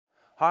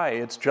Hi,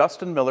 it's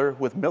Justin Miller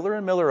with Miller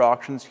 & Miller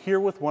Auctions here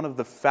with one of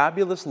the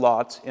fabulous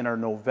lots in our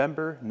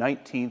November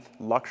 19th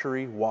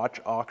luxury watch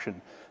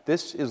auction.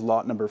 This is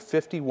lot number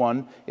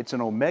 51. It's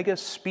an Omega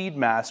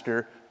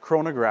Speedmaster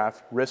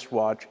chronograph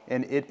wristwatch,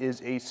 and it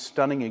is a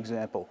stunning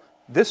example.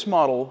 This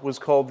model was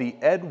called the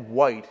Ed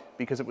White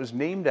because it was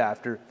named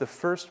after the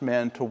first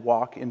man to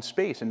walk in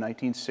space in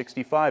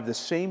 1965, the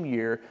same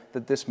year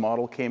that this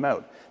model came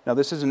out. Now,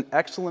 this is an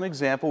excellent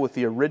example with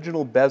the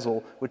original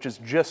bezel, which is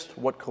just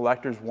what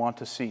collectors want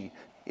to see.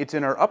 It's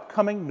in our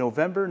upcoming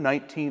November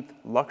 19th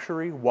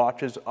Luxury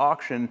Watches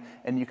auction,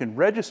 and you can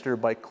register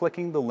by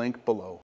clicking the link below.